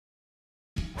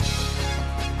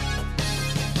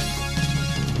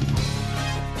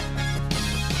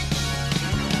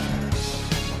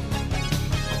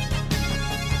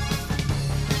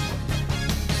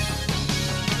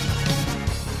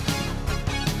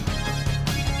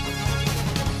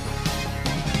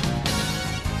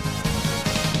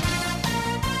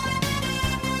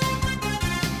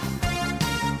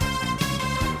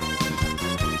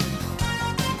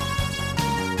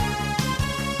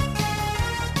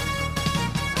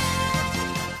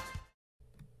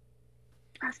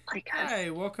Hi, guys. Hi,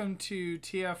 welcome to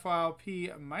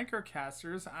TFYLP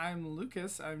Microcasters. I'm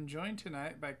Lucas. I'm joined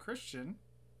tonight by Christian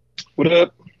What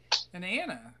up? and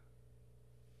Anna.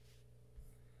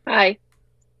 Hi.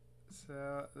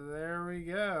 So there we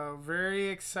go. Very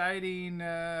exciting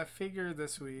figure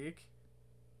this week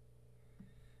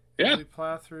as Yeah, we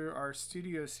plow through our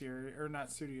studio series, or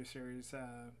not studio series,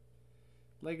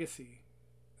 Legacy.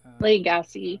 So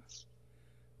Legacy.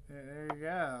 there you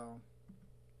go.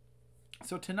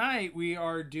 So tonight we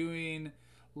are doing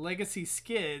Legacy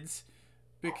Skids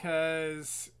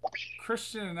because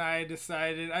Christian and I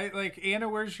decided I like Anna,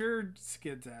 where's your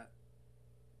skids at?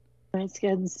 My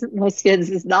skids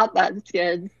is not that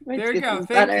skids. My There you skids go. is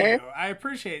Thank you. better. I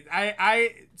appreciate it.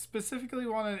 I specifically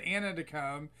wanted Anna to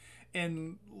come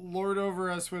and lord over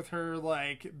us with her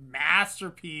like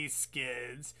masterpiece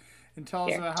skids and tell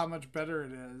us Here, about how much better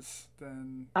it is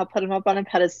than I'll put him up on a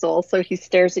pedestal so he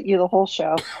stares at you the whole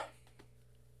show.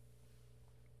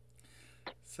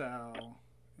 so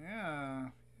yeah.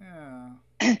 Yeah.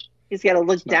 He's got to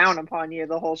look it's down nice. upon you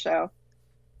the whole show.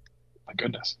 My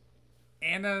goodness.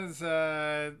 Anna's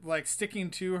like sticking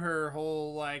to her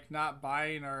whole like not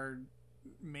buying our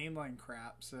mainline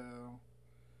crap, so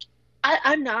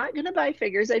I'm not gonna buy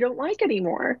figures I don't like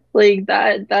anymore. Like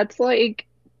that's like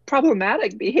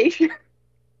problematic behavior.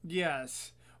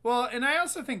 yes. Well, and I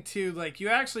also think too, like you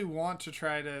actually want to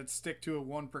try to stick to a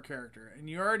one per character, and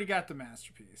you already got the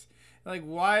masterpiece. Like,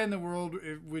 why in the world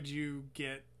would you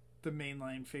get the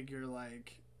mainline figure?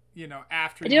 Like,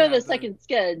 after I do you have a have the second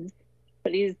skids,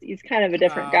 but he's kind of a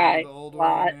different guy. the A old one,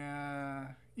 lot. yeah.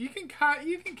 You can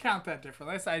count that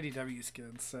differently. That's IDW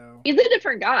skins, so He's a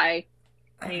different guy.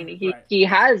 I mean, he right. he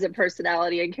has a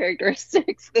personality and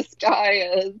characteristics. This guy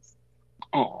is.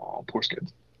 Oh, poor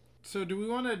Skids. So, do we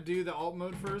want to do the alt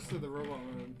mode first or the robot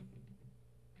mode?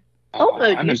 Alt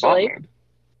mode I'm in bot usually. mode.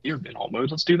 You're in alt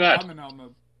mode. Let's do that. I'm in alt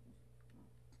mode.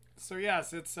 So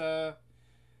yes, it's a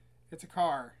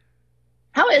car.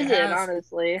 How It is it, has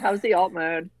honestly? How's the alt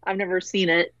mode? I've never seen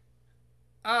it.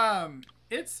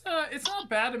 it's not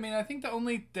bad. I mean, I think the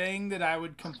only thing that I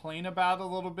would complain about a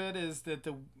little bit is that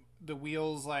the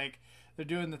wheels like they're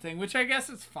doing the thing, which I guess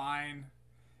is fine.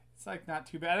 It's like not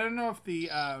too bad. I don't know if the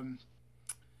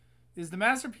is the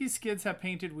masterpiece skids have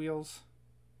painted wheels.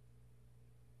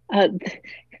 Uh,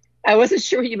 I wasn't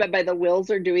sure what you meant by the wheels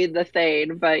are doing the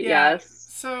thing, but Yeah, yes.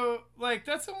 so like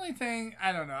that's the only thing.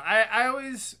 I don't know. I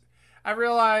always I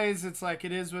realize it's like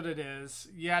it is what it is.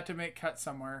 You have to make cuts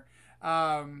somewhere.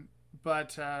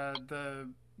 But the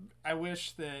I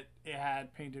wish that it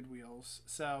had painted wheels.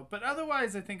 So, but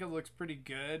otherwise, I think it looks pretty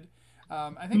good.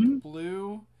 I think the Hmm.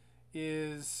 blue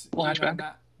is Little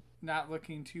hatchback. not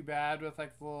looking too bad with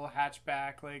like the little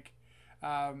hatchback. Like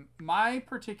my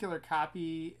particular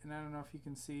copy, and I don't know if you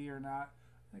can see or not.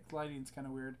 Like lighting's kind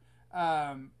of weird.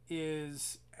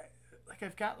 Is like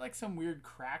I've got like some weird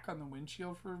crack on the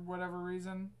windshield for whatever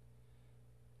reason.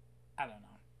 I don't know.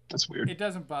 That's weird. It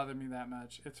doesn't bother me that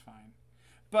much. It's fine.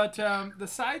 But the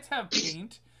sides have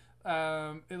paint.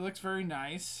 It looks very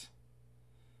nice.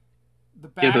 The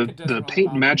Yeah, back, the it doesn't the really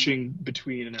paint bother me. matching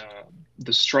between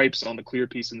the stripes on the clear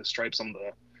piece and the stripes on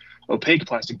the opaque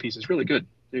plastic piece is really good.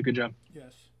 They did a good job.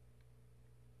 Yes.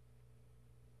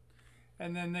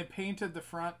 And then they painted the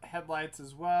front headlights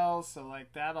as well, so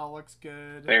like that all looks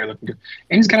good. They're looking good.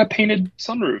 And he's got a painted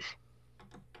sunroof,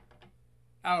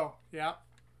 Oh, yeah.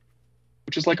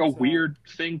 which is like a So, weird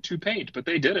thing to paint, but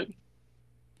they did it.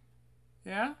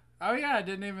 yeah. Oh, yeah. I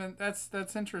didn't even. That's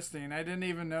interesting. I didn't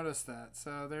even notice that.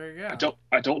 So there you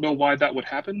I don't know why that would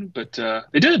happen, but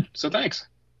they did. So thanks.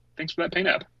 Thanks for that paint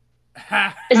app.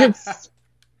 Is it go.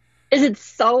 is it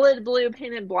solid blue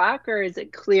painted black or is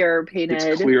it clear It's painted?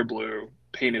 clear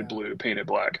Yeah. blue, painted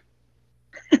black.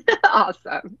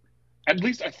 Awesome. At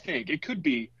least I think it could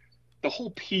be. The whole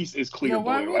piece is Yeah. clear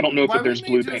blue. I don't know if Why there's wouldn't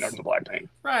they blue paint under just the black paint.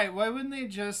 right? Why wouldn't they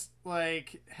just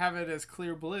like have it as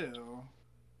clear blue?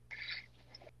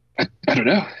 I don't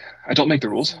know. I don't make the That's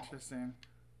rules. interesting.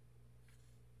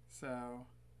 So,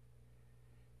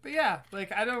 but yeah,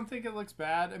 like I don't think it looks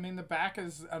bad. I mean, the back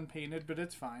is unpainted, but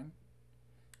it's fine.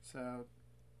 So,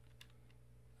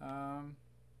 um,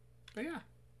 but yeah,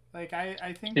 like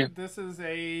I Yeah, think this is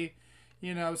a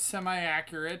semi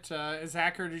accurate, as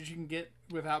accurate as you can get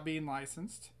without being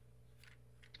licensed.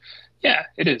 yeah,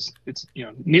 it is. It's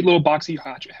neat little boxy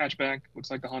hatchback. Looks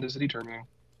like the Honda City Turbo,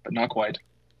 but not quite.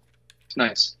 It's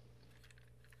nice.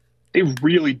 They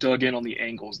really dug in on the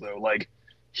angles though. Like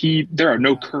there are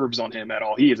no Yeah, curves on him at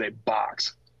all. He is a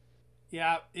box.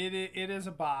 yeah, it is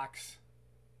a box,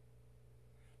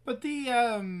 but the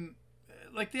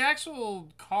like the actual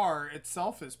car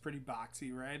itself is pretty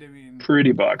boxy, right? I mean,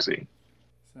 Pretty boxy.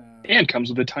 So And comes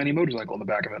with a tiny motorcycle in the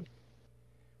back of it.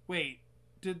 wait,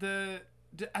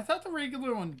 I thought the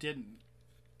regular one didn't.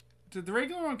 Did the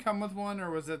regular one come with one,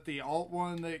 or was it the alt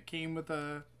one that came with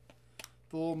the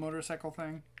little motorcycle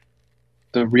thing?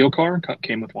 The real car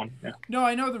came with one. Yeah. No,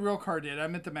 I know the real car did. I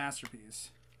meant the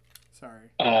masterpiece. Sorry.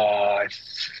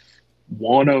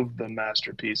 One of the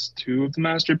masterpiece, two of the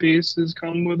masterpieces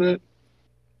come with it.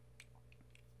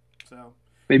 So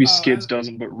Maybe Skids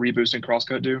doesn't, but Reboost and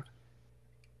Crosscut do.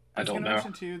 I I don't was going to know.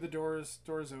 mention too, the doors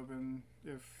open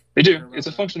if They do. It's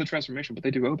a function of the transformation, but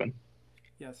they do open.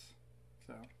 Yes.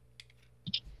 So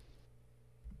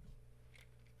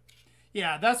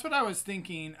yeah, that's what I was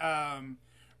thinking.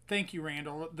 Thank you,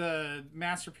 Randall. The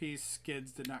masterpiece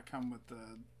Skids did not come with the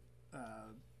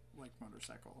like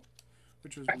motorcycle,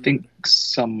 which was I weird. think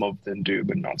some of them do,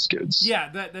 but not Skids. Yeah,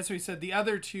 that's what he said. The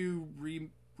other two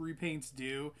repaints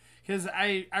do, because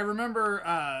I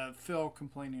remember Phil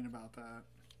complaining about that.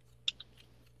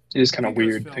 It is kind of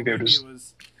weird. I think maybe just, it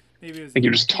was maybe it was. I think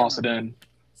you just toss it in.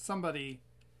 Somebody.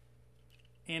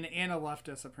 And Anna left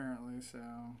us apparently, so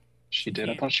she did.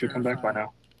 I thought she would come back by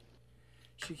now.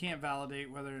 She can't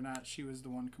validate whether or not she was the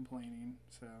one complaining.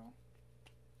 So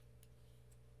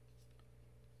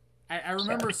I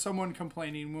remember someone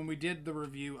complaining when we did the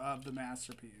review of the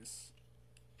masterpiece.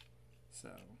 So,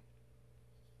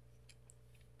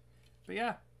 but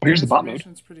yeah, well, here's the bot mode.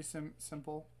 It's pretty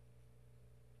simple.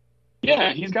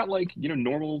 Yeah, he's got like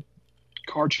normal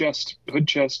car chest, hood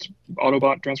chest,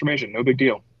 Autobot transformation. No big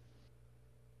deal.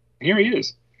 Here he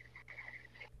is.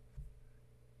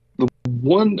 The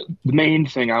main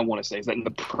thing I want to say is that in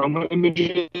the promo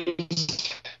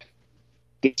images,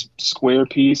 this square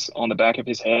piece on the back of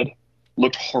his head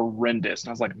looked horrendous. And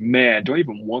I was like, man, do I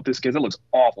even want this kid? That looks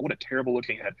awful. What a terrible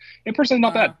looking head. In person,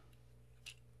 not bad.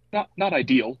 Not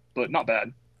ideal, but not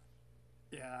bad.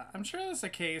 Yeah, I'm sure that's the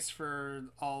case for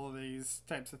all of these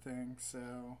types of things.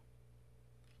 So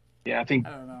yeah, I think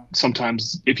I don't know.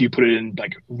 Sometimes if you put it in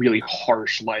like really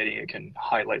harsh lighting, it can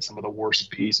highlight some of the worst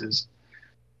pieces.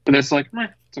 But that's like,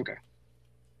 it's okay.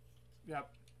 Yep.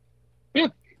 Yeah,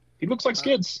 he looks like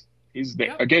Skids. He's,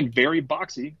 again, very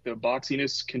boxy. The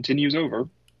boxiness continues over.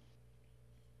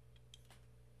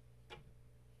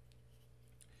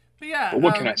 But yeah. But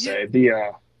what can I say?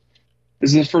 This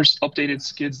is the first updated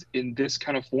Skids in this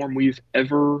kind of form we've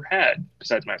ever had,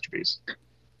 besides Masterpiece.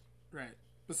 Right.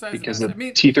 Besides because the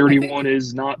T31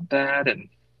 is not bad, and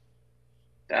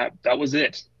that was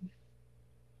it.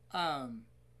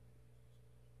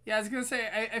 Yeah, I was gonna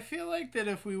say I feel like that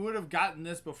if we would have gotten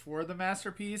this before the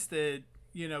Masterpiece, that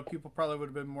people probably would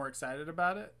have been more excited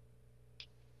about it.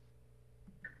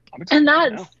 And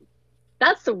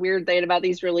that's the weird thing about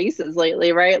these releases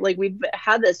lately, right? Like we've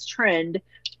had this trend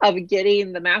of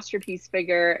getting the Masterpiece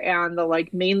figure and the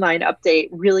like mainline update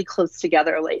really close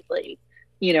together lately.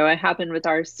 It happened with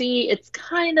RC. It's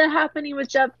kind of happening with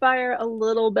Jetfire a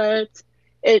little bit.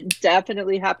 It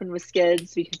definitely happened with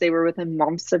Skids because they were within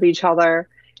months of each other.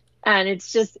 And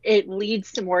it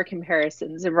leads to more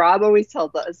comparisons. And Rob always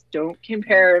tells us, don't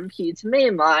compare MP to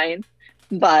mainline.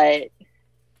 But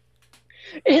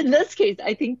in this case,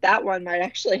 I think that one might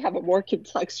actually have a more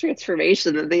complex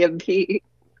transformation than the MP.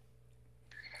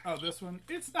 Oh, this one?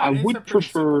 It's not. I would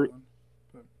prefer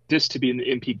this to be in the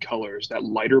MP colors, that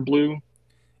lighter blue.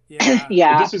 Yeah.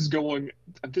 Yeah. This is going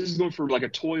for like a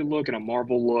toy look and a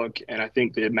Marvel look, and I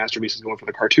think the Masterpiece is going for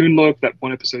the cartoon look, that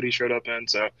one episode he showed up in,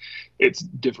 so it's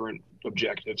different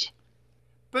objectives.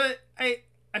 But I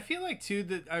feel like too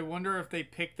that I wonder if they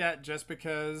picked that just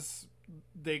because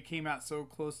they came out so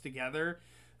close together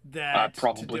that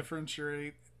to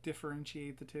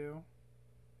differentiate the two.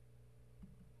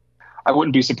 I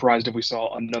wouldn't be surprised if we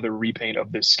saw another repaint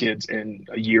of this Skids in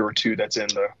a year or two that's in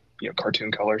the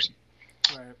cartoon colors.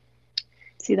 Right.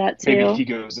 See that too. Maybe he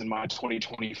goes in my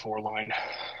 2024 line.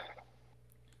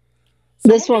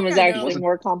 This one was actually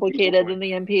more complicated than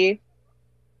the MP.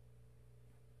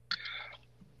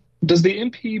 Does the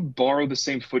MP borrow the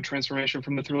same foot transformation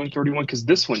from the Thrilling 31? Because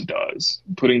this one does,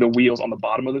 putting the wheels on the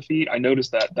bottom of the feet. I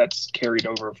noticed that's carried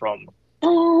over from the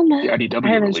IDW I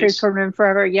haven't release. transformed in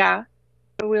forever. Yeah,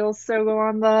 the wheels still go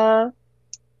on the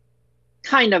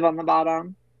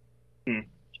bottom.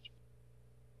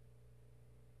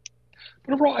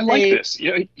 But overall, I like this.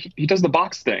 Yeah, he does the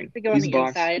box thing. They go on the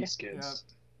inside. Skids.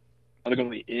 Oh, they go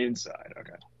on the inside.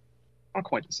 Okay, not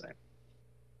quite the same.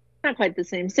 Not quite the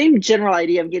same. Same general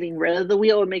idea of getting rid of the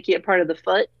wheel and making it part of the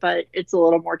foot, but it's a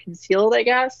little more concealed, I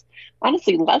guess.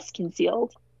 Honestly, less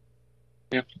concealed.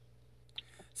 Yeah.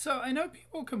 So I know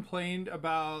people complained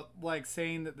about like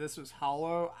saying that this was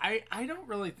hollow. I don't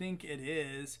really think it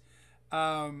is.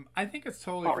 I think it's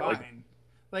totally fine.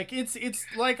 Like it's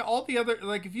like all the other,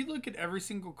 like if you look at every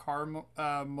single car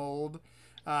mold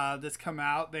that's come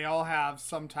out, they all have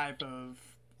some type of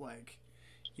like,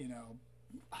 you know,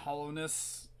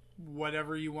 hollowness,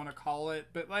 whatever you want to call it.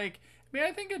 But like, I mean,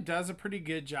 I think it does a pretty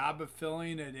good job of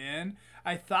filling it in.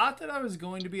 I thought that I was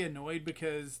going to be annoyed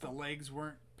because the legs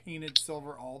weren't painted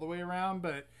silver all the way around,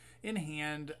 but in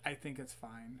hand, I think it's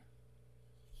fine.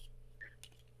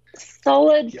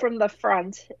 Solid from the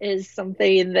front is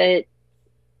something that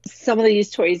some of these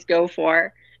toys go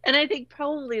for. And I think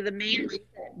probably the main reason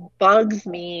it bugs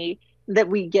me that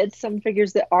we get some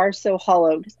figures that are so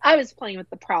hollow, because I was playing with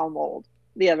the Prowl mold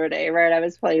the other day, right? I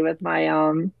was playing with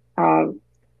my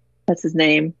what's his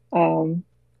name?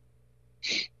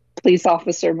 Police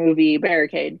officer movie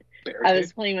Barricade. I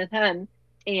was playing with him,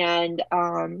 and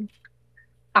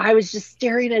I was just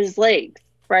staring at his legs,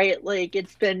 right? Like,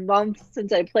 it's been months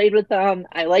since I played with him.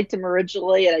 I liked him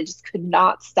originally, and I just could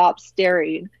not stop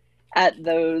staring at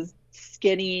those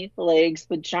skinny legs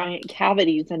with giant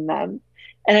cavities in them.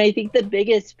 And I think the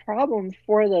biggest problem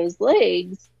for those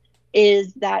legs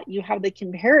is that you have the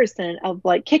comparison of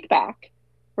like Kickback,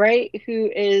 right?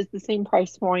 Who is the same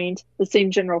price point, the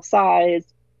same general size,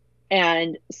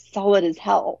 and solid as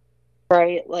hell,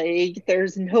 right? Like,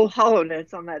 there's no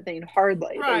hollowness on that thing,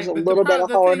 hardly. Right, there's a but little bit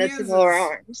of hollowness in the lower is,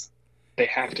 arms. They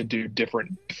have to do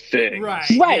different things. Right,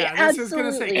 right, yeah, absolutely. This is going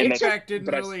to say Kickback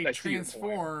didn't really I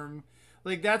transform.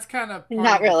 Like, that's kind of part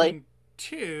Not of the really. thing,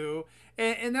 too.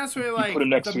 And that's where, like, you put them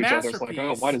next the to each other, it's like,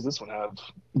 oh, why does this one have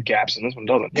gaps and this one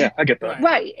doesn't? Yeah, I get that.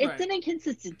 Right. It's an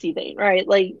inconsistency thing, right?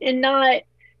 Like, and not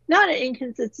an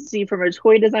inconsistency from a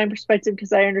toy design perspective,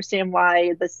 because I understand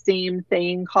why the same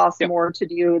thing costs more to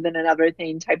do than another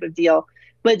thing type of deal.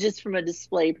 But just from a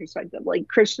display perspective, like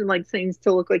Christian likes things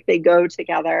to look like they go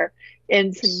together.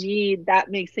 And to me, that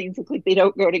makes things look like they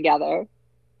don't go together,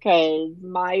 because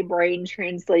my brain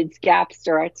translates gaps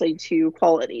directly to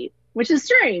quality, which is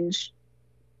strange.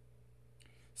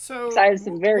 So I have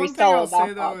some very one thing I'll solid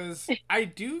say though is I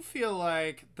do feel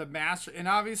like the master, and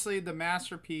obviously the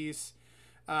masterpiece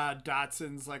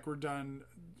Datsuns like were done,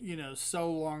 you know,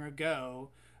 so long ago.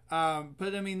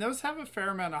 But I mean, those have a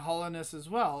fair amount of hollowness as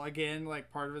well. Again,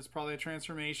 like part of it's probably a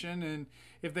transformation, and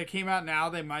if they came out now,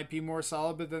 they might be more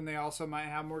solid, but then they also might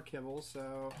have more kibble.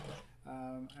 So I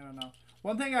don't know.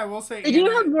 One thing I will say, they do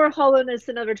have more hollowness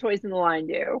than other toys in the line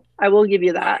do. I will give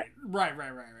you that. Right.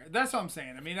 That's what I'm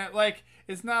saying. I mean, like,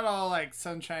 it's not all like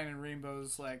sunshine and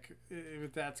rainbows, like,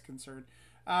 if that's concerned.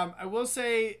 I will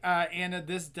say, Anna,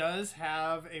 this does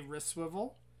have a wrist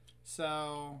swivel,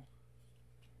 so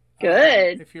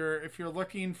good. If you're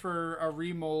looking for a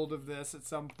remold of this at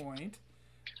some point,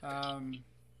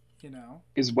 you know,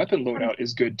 his weapon loadout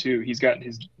is good too. He's got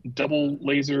his double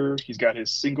laser, he's got his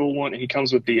single one, and he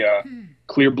comes with the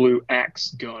clear blue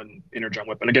axe gun energon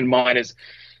weapon. Again, mine is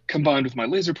combined with my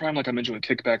laser prime, like I mentioned with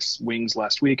Kickback's wings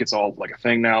last week. It's all like a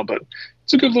thing now, but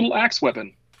it's a good little axe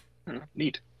weapon.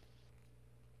 Neat.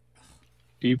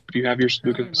 Do you have yours,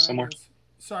 Lucas, somewhere?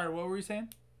 Sorry, what were you saying?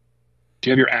 Do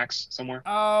you have your axe somewhere?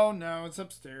 Oh no, it's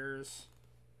upstairs.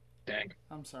 Dang.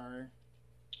 I'm sorry.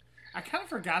 I kind of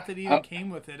forgot that it even came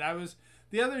with it.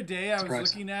 The other day I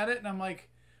was looking at it and I'm like,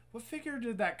 what figure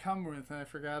did that come with? And I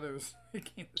forgot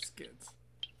it came with Skids.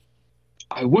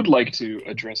 I would like to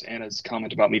address Anna's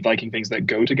comment about me liking things that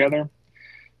go together.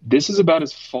 This is about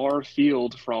as far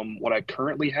afield from what I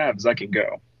currently have as I can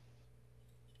go.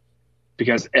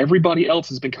 Because everybody else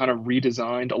has been kind of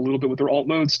redesigned a little bit with their alt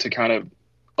modes to kind of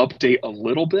update a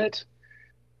little bit.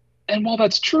 And while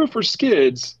that's true for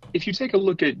Skids, if you take a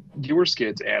look at your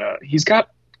Skids, Anna, he's got,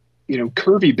 you know,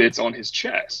 curvy bits on his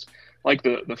chest. Like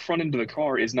the front end of the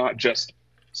car is not just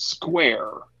square.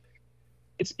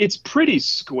 It's pretty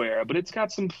square, but it's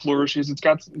got some flourishes. It's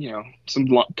got, you know,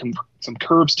 some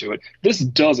curves to it. This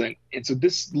doesn't. And so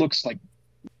this looks like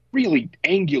really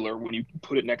angular when you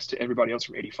put it next to everybody else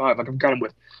from 85. Like I've got him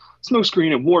with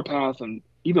Smokescreen and Warpath, and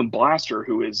even Blaster,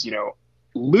 who is, you know,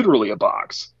 literally a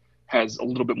box, has a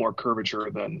little bit more curvature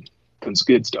than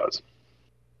Skids does.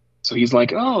 So he's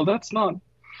like, oh, it's not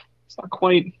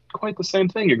quite the same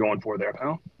thing you're going for there,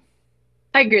 pal.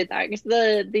 I agree with that, because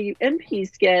the MP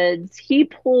Skids, he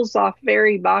pulls off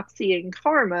very boxy in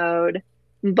car mode,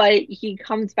 but he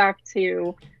comes back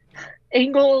to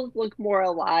angles look more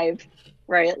alive,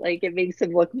 right? Like, it makes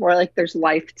him look more like there's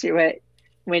life to it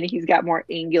when he's got more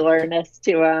angularness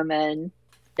to him, and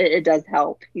it does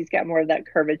help. He's got more of that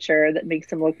curvature that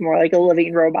makes him look more like a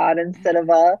living robot instead of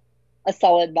a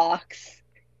solid box.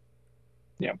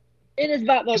 Yeah. In his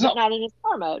bot mode, but not in his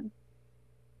car mode.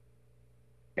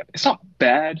 Yeah, it's not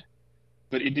bad,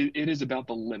 but it is about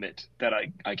the limit that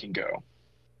I can go.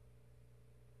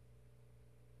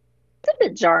 It's a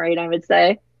bit jarring, I would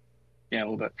say. Yeah, a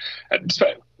little bit.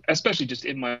 Especially just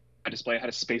in my display, I had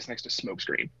a space next to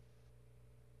smokescreen.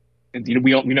 And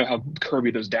we know how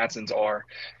curvy those Datsuns are.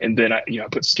 And then I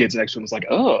put Skids next to him. It's like,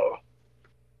 oh,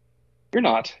 you're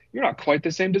not quite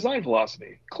the same design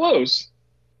philosophy. Close.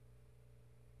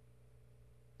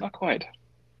 Not quite.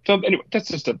 So anyway, that's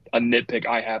just a nitpick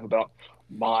I have about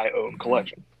my own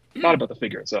collection, not about the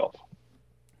figure itself.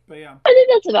 But yeah, I think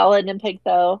that's a valid nitpick,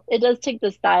 though. It does take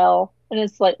the style in a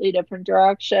slightly different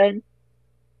direction.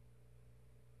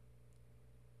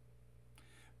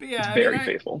 but yeah, It's I very mean,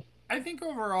 faithful. I think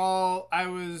overall, I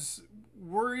was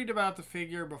worried about the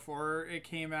figure before it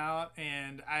came out,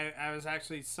 and I was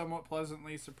actually somewhat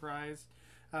pleasantly surprised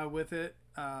with it.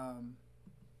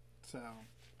 So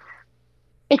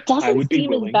It I doesn't would be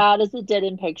seem as willing. bad as it did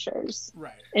in pictures.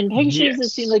 right, In pictures, it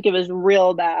Yes. seemed like it was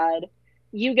real bad.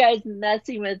 You guys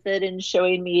messing with it and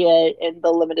showing me it in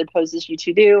the limited poses you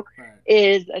two do right.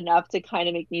 is enough to kind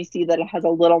of make me see that it has a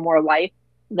little more life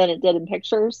than it did in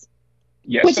pictures,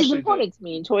 Yeah, which is especially important to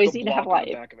me. Toys the need to have block on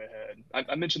the life. back of a head.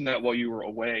 I mentioned that while you were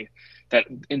away, that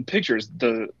in pictures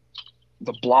the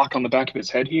block on the back of his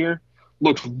head here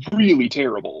looked really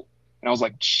terrible. And I was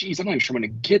like, geez, I'm not even sure I'm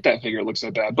going to get that figure. It looks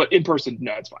so bad. But in person,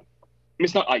 no, it's fine. I mean,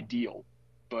 it's not ideal,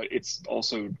 but it's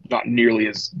also not nearly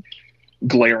as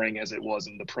glaring as it was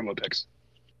in the promo pics.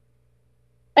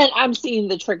 And I'm seeing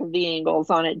the trick of the angles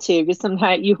on it too, because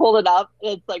sometimes you hold it up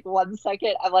and it's like 1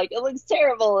 second, I'm like, it looks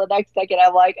terrible. The next second,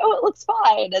 I'm like, oh, it looks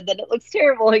fine. And then it looks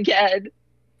terrible again.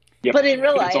 Yep. But in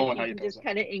real But it's life, all in how you you can pose just it.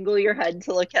 kind of angle your head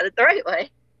to look at it the right way.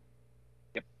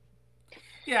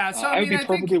 Yeah, so I would be I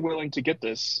perfectly think willing to get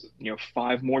this,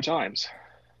 5 more times.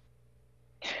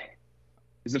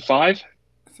 Is it 5?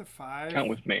 it's a 5. Count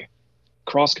with me.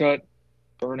 Crosscut,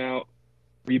 Burnout,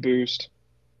 Reboost,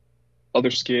 other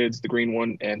Skids, the green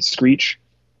one, and Screech.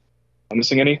 I'm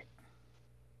missing any?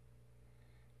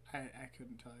 I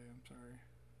couldn't tell you. I'm sorry.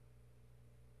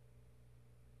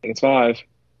 I think it's 5.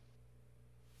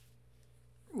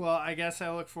 Well, I guess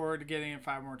I look forward to getting it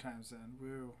 5 more times then.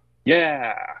 Woo.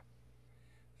 Yeah.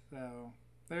 So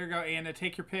there you go, Anna.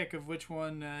 Take your pick of which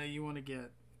one you want to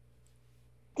get.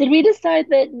 Did we decide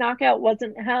that Knockout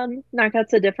wasn't him?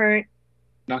 Knockout's a different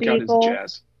Knockout vehicle? is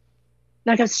Jazz.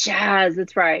 Knockout's Jazz.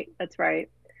 That's right. That's right.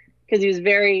 Because he was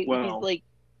he's like,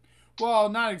 Well,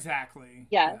 not exactly.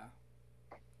 Yeah.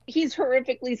 He's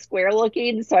horrifically square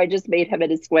looking, so I just made him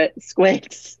into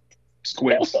squigs.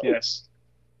 Squids, yes.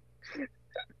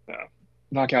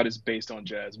 Knockout is based on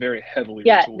Jazz, very heavily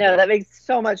Yeah, retooled. no, that makes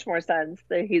so much more sense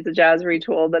that he's a Jazz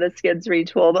retool than a Skids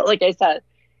retool. But like I said,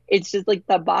 it's just like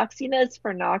the boxiness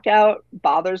for Knockout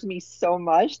bothers me so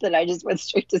much that I just went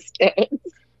straight to Skids.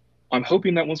 I'm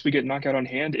hoping that once we get Knockout on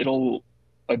hand, it'll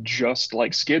adjust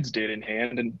like Skids did in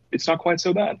hand, and it's not quite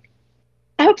so bad.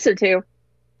 I hope so too.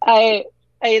 I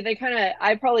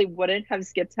probably wouldn't have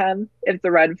skipped him if the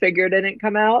red figure didn't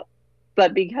come out,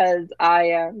 but because I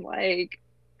am like,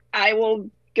 I will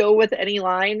go with any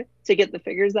line to get the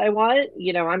figures I want.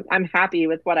 I'm happy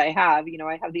with what I have.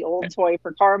 I have the old toy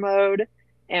for car mode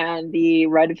and the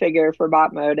red figure for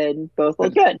bot mode, and both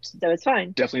look good, so it's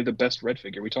fine. Definitely the best red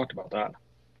figure. We talked about that.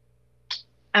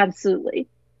 Absolutely.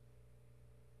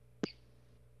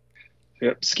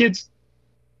 Yeah, Skids.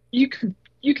 You could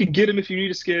get him if you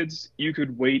need a Skids. You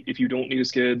could wait if you don't need a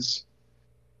Skids.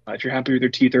 If you're happy with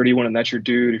your T31 and that's your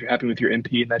dude, if you're happy with your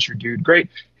MP and that's your dude, great.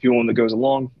 If you want one that goes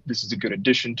along, this is a good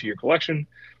addition to your collection.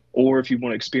 Or if you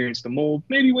want to experience the mold,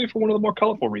 maybe wait for one of the more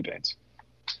colorful repaints.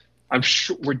 I'm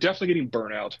sure we're definitely getting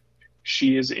Burnout.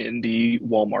 She is in the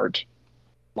Walmart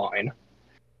line.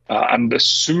 I'm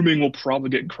assuming we'll probably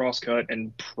get Crosscut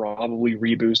and probably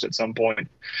Reboost at some point.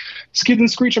 Skids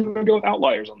and Screech, I'm going to go with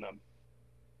Outliers on them.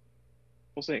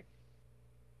 We'll see.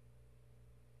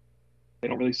 They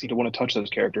don't really seem to want to touch those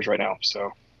characters right now,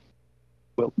 so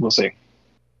we'll see.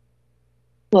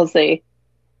 We'll see.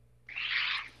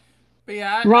 But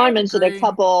yeah, Ron mentioned a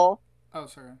couple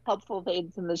sorry. helpful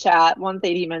things in the chat. One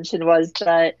thing he mentioned was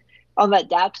that on that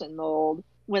Datsun mold,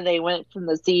 when they went from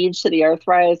the Siege to the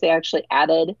Earthrise, they actually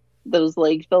added those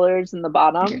leg fillers in the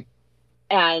bottom. Mm-hmm.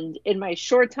 And in my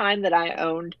short time that I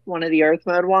owned one of the Earth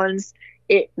mode ones,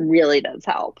 it really does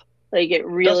help. Like, it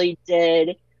really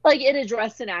did. Like, it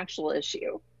addressed an actual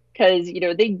issue. Because,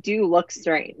 they do look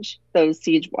strange, those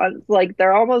Siege ones. Like,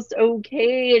 they're almost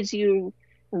okay as you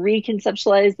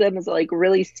reconceptualize them as, like,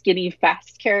 really skinny,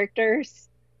 fast characters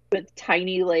with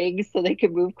tiny legs so they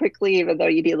can move quickly, even though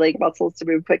you need leg muscles to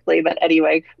move quickly. But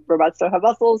anyway, robots don't have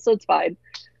muscles, so it's fine.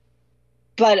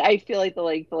 But I feel like the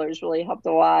leg fillers really helped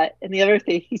a lot. And the other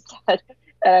thing he said,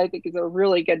 and I think is a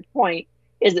really good point,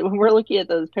 is that when we're looking at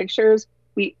those pictures,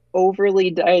 we overly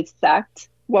dissect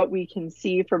what we can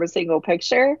see from a single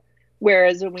picture.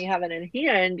 Whereas when we have it in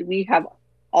hand, we have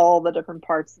all the different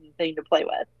parts of the thing to play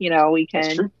with. You know, we That's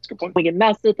can true. That's a good point. we can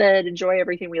mess with it, enjoy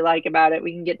everything we like about it.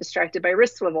 We can get distracted by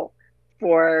wrist swivel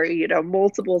for, you know,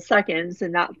 multiple seconds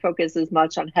and not focus as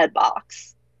much on head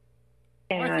box.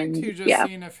 Well, I think And too, just yeah,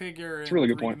 seeing a figure It's in a really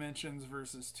good three point. dimensions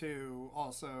versus two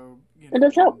also, you it know,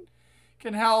 does help.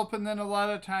 can help. And then a lot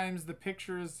of times the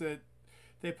pictures that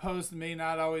they post may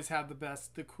not always have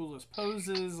the coolest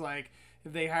poses. Like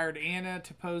if they hired Anna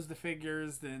to pose the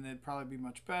figures, then it'd probably be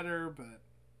much better. But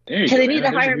There you So go, they need Anna.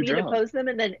 to There's hire your new me to job. pose them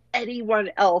and then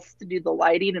anyone else to do the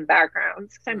lighting and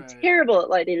backgrounds. Because I'm Right. terrible at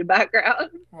lighting and background.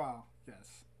 wow,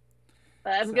 yes.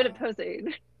 But I'm So- good at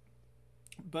posing.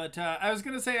 But I was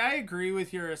gonna say I agree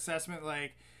with your assessment.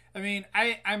 Like, I mean,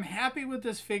 I'm happy with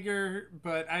this figure,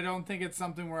 but I don't think it's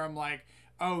something where I'm like,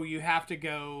 oh, you have to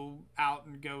go out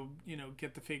and go, you know,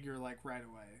 get the figure like right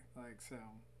away. Like so.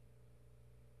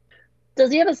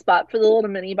 Does he have a spot for the little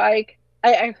mini bike?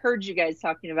 I heard you guys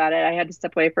talking about it. I had to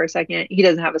step away for a second. He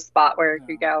doesn't have a spot where it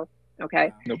could go.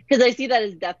 Okay. No. Nope. Because I see that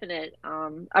as definite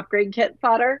upgrade kit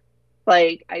fodder.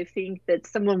 Like, I think that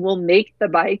someone will make the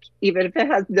bike, even if it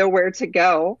has nowhere to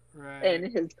go Right. in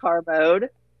his car mode.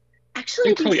 Actually,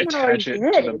 They I think probably someone already attach it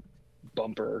to did. the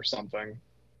bumper or something.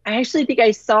 I actually think I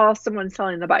saw someone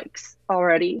selling the bikes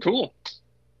already, Cool.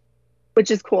 which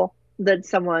is cool that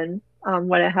someone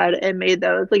went ahead and made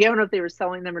those. Like, I don't know if they were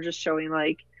selling them or just showing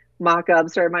like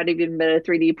mock-ups, or it might have even been a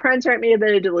 3D print, or it may have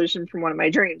been a delusion from one of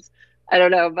my dreams. I don't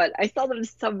know, but I saw them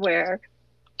somewhere.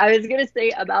 I was going to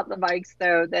say about the bikes,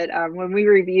 though, that when we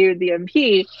reviewed the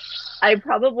MP, I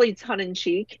probably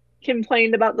tongue-in-cheek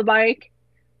complained about the bike,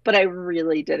 but I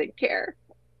really didn't care.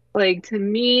 Like, to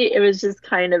me, it was just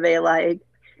kind of a, like,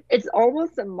 it's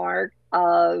almost a mark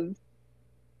of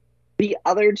the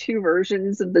other two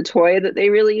versions of the toy that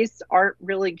they released aren't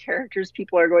really characters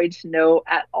people are going to know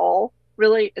at all,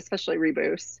 really, especially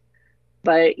Reboost.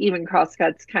 But even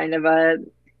Crosscut's kind of a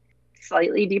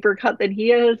slightly deeper cut than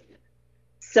he is.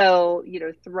 So, you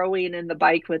know, throwing in the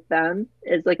bike with them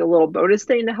is like a little bonus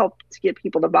thing to help to get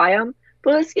people to buy them.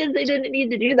 But with Skids, they didn't need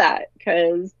to do that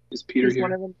because Is Peter he's here?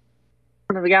 one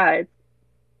of the guys.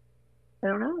 I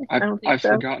don't know. I don't think I've so.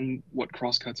 forgotten what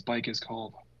Crosscut's bike is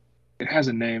called. It has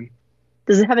a name.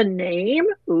 Does it have a name?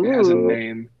 Ooh. It has a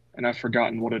name, and I've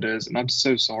forgotten what it is. And I'm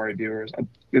so sorry, viewers.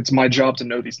 It's my job to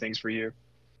know these things for you.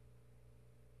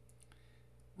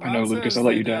 I know, Ron Lucas, says I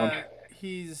let you that, down.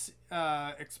 He's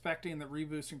expecting that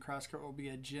Reboost and Crosscut will be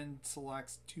a Gen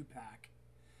Selects 2-pack.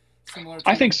 Similar to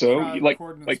I think so. Like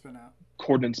Coordinate Spin Out.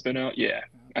 Coordinate Spin Out, yeah.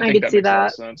 I think could that see makes a lot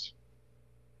of that. sense.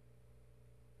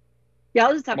 Yeah,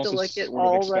 I'll just have I'm to also look at sort of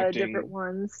all the expecting- different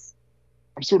ones.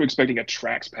 I'm sort of expecting a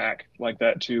tracks pack like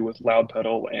that too, with loud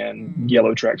pedal and Mm.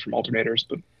 yellow tracks from alternators.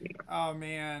 But you know, Oh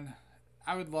man,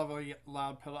 I would love a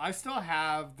loud pedal. I still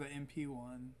have the MP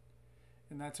one,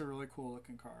 and that's a really cool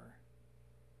looking car.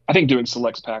 I think doing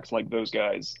selects packs like those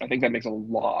guys, I think that makes a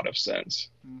lot of sense.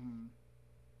 Mm-hmm.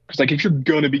 Because like if you're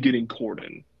gonna be getting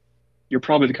Corden, you're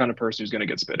probably the kind of person who's gonna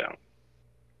get spit out.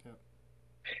 Yep.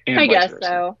 And I vice guess versa.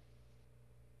 so.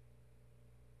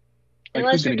 Like,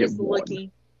 Unless who's you're gonna just get one?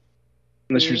 looking.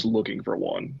 Unless you're just looking for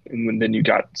one, and then you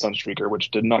got Sunstreaker,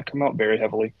 which did not come out very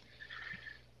heavily.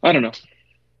 I don't know.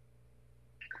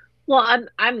 Well,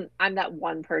 I'm that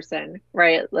one person,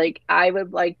 right? Like, I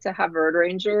would like to have Road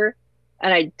Ranger,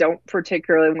 and I don't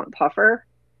particularly want Puffer,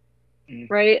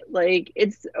 right? Like,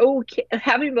 it's okay.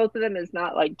 Having both of them is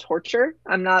not like torture.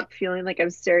 I'm not feeling like I'm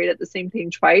staring at the same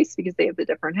thing twice because they have the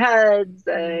different heads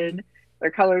and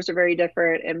their colors are very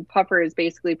different. And Puffer is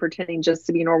basically pretending just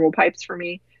to be normal pipes for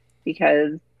me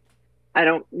because I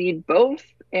don't need both.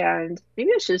 And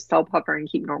maybe I should just sell Puffer and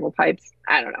keep normal pipes.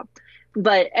 I don't know.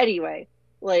 But anyway,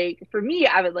 like, for me,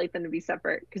 I would like them to be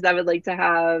separate because I would like to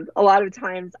have, a lot of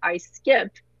times I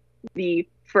skip the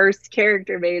first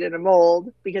character made in a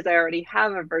mold because I already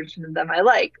have a version of them I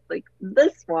like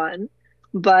this one,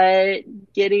 but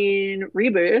getting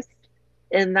Reboost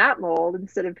in that mold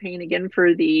instead of paying again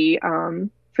for the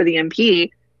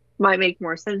MP might make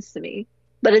more sense to me.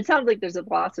 But it sounds like there's a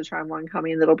Velocitron one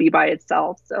coming that'll be by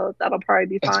itself, so that'll probably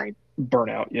be That's fine.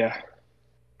 Burnout, yeah.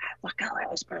 What color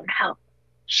is Burnout?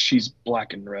 She's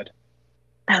black and red.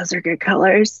 Those are good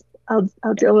colors. I'll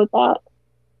deal with that.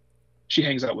 She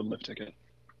hangs out with Lift Ticket.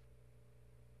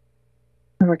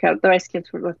 I'll work out the Ice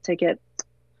Kids would lift ticket.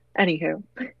 Anywho.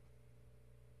 But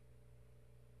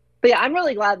yeah, I'm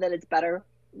really glad that it's better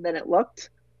than it looked.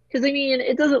 Because, I mean,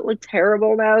 it doesn't look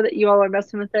terrible now that you all are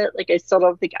messing with it. Like, I still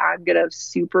don't think I'm going to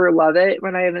super love it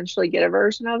when I eventually get a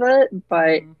version of it.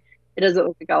 But it doesn't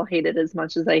look like I'll hate it as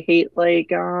much as I hate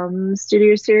like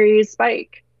Studio Series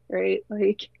Spike, right?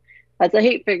 Like that's a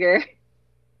hate figure.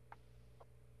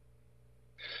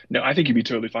 No, I think you'd be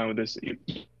totally fine with this.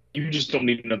 You just don't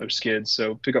need another Skid,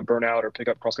 so pick up Burnout or pick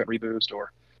up Crosscut Reboost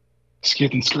or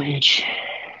Skid and Screech.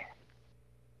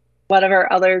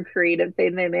 Whatever other creative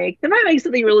thing they make. They might make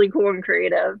something really cool and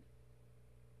creative.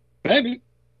 Maybe.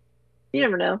 You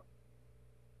never know.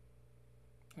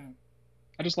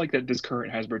 I just like that this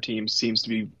current Hasbro team seems to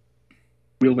be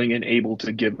willing and able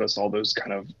to give us all those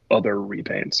kind of other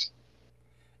repaints.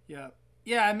 Yeah.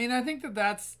 Yeah, I mean, I think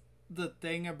that's the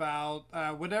thing about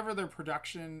whatever their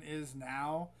production is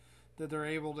now, that they're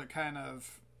able to kind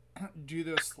of do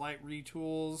those slight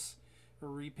retools or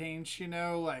repaints,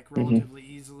 like relatively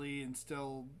easily and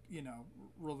still,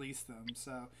 release them.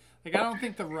 So, like, I don't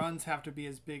think the runs have to be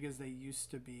as big as they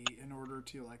used to be in order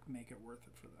to, like, make it worth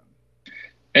it for them.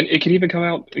 And it can even come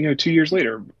out, 2 years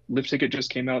later. Lift Ticket just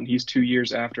came out, and he's 2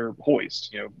 years after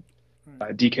Hoist.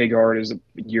 DK Guard is a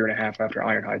year and a half after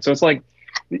Ironhide. So it's like,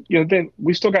 then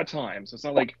we still got time. So it's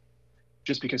not like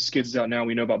just because Skids is out now,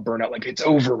 we know about Burnout. Like, it's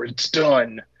over, it's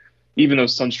done. Even though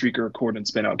Sunstreaker, Cord, and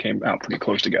Spinout came out pretty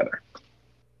close together.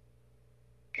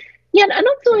 Yeah, and I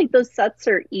don't feel like those sets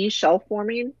are shelf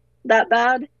forming that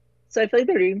bad. So I feel like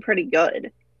they're doing pretty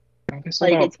good. Like,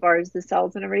 as far as the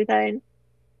sales and everything.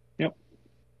 Yep.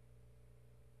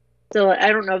 So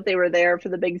I don't know if they were there for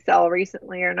the big sell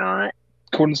recently or not.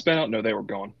 Cord and Spinout? No, they were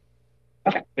gone.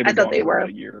 Okay. I thought they were,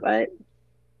 but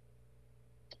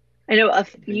I know a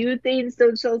few things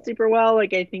don't sell super well.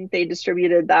 Like, I think they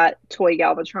distributed that toy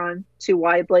Galvatron too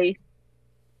widely,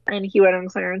 and he went on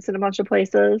clearance in a bunch of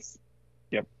places.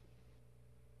 Yep.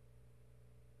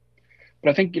 But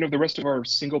I think, the rest of our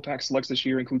single pack selects this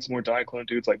year include some more Diaclone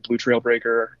dudes like Blue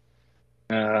Trailbreaker.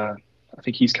 I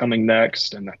think he's coming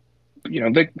next, and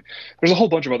there's a whole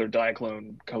bunch of other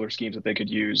Diaclone color schemes that they could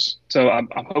use. So I'm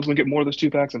hoping we get more of those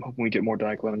 2-packs. I'm hoping we get more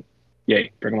Diaclone.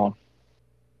 Yay, bring them on.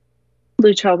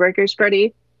 Blue Trailbreaker's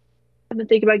pretty. I've been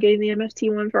thinking about getting the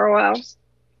MFT one for a while.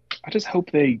 I just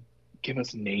hope they give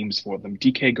us names for them.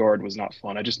 DK Guard was not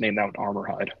fun. I just named that one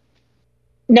Armorhide.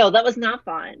 No, that was not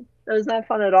fun. That was not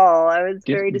fun at all. I was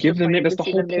very disappointed. Give them name. That's the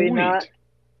whole point. That.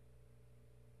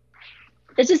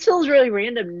 It just feels really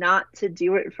random not to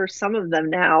do it for some of them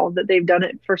now that they've done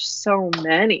it for so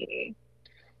many.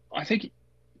 I think,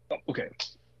 okay,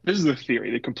 this is a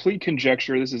theory, the complete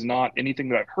conjecture. This is not anything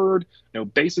that I've heard, no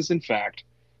basis in fact,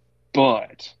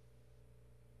 but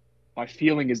my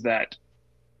feeling is that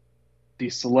the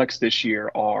selects this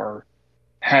year are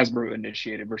Hasbro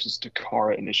initiated versus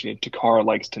Takara initiated. Takara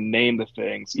likes to name the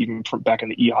things, even from back in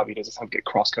the e-hobby days. That's how we get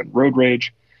Crosscut and Road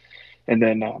Rage. And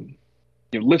then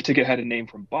Lift Ticket had a name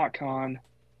from BotCon,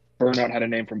 Burnout had a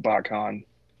name from BotCon,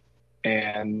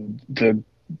 and the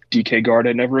DK Guard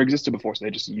had never existed before, so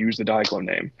they just used the Diaclone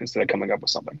name instead of coming up with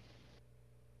something.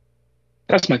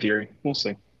 That's my theory. We'll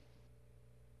see.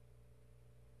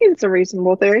 It's a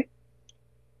reasonable theory.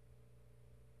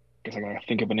 Guess I gotta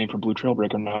think of a name for Blue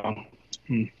Trailbreaker now.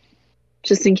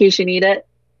 Just in case you need it.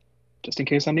 Just in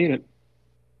case I need it.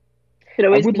 Could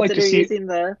always consider using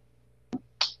the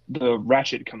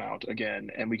Ratchet come out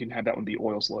again, and we can have that one be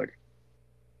Oil Slick.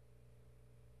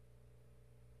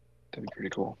 That'd be pretty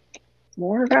cool.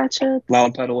 More Ratchets?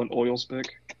 Loud Pedal and Oil Slick.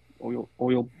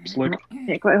 Oil Slick.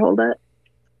 Can't quite hold it.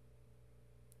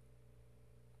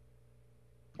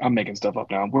 I'm making stuff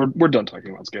up now. We're done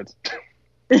talking about Skids.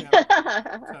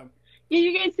 Yeah,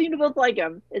 you guys seem to both like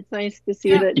him. It's nice to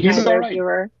see that he's all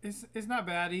right. It's not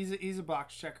bad. He's a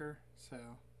box checker, so.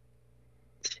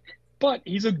 But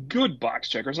he's a good box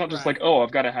checker. It's not just like, oh,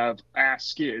 I've got to have ass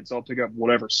Skids. I'll pick up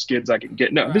whatever Skids I can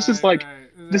get. No, this is like,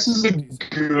 this is a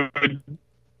good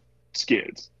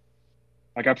Skids.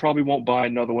 Like, I probably won't buy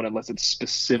another one unless it's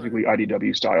specifically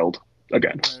IDW styled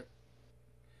again.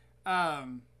 Right.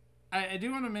 I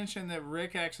do want to mention that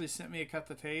Rick actually sent me a cut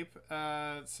the tape,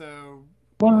 so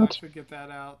we'll actually get that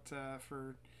out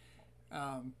for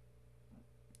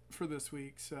this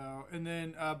week. So, and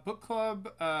then book club.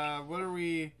 What are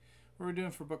we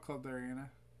doing for book club there, Anna?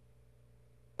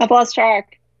 I've lost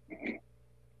track.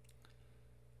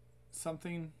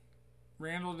 Something.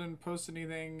 Randall didn't post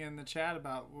anything in the chat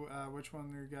about which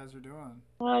one you guys are doing.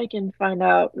 I can find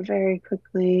out very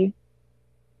quickly.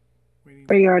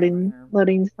 Regarding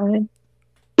loading time.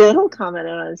 Yeah, he'll comment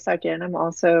in a second. I'm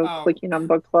also clicking on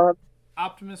book club.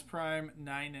 Optimus Prime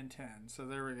 9 and 10. So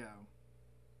there we go.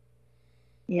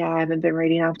 Yeah, I haven't been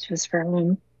reading Optimus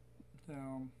Prime. So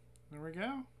there we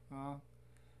go. Well,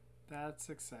 that's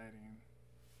exciting.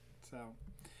 So,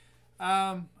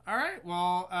 All right.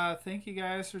 Well, thank you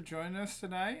guys for joining us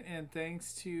tonight, and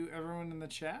thanks to everyone in the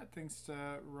chat. Thanks to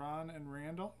Ron and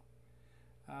Randall.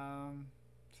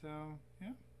 So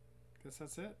yeah, guess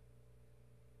that's it.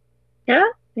 Yeah.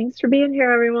 Thanks for being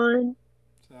here, everyone.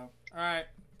 So, all right.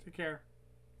 Take care.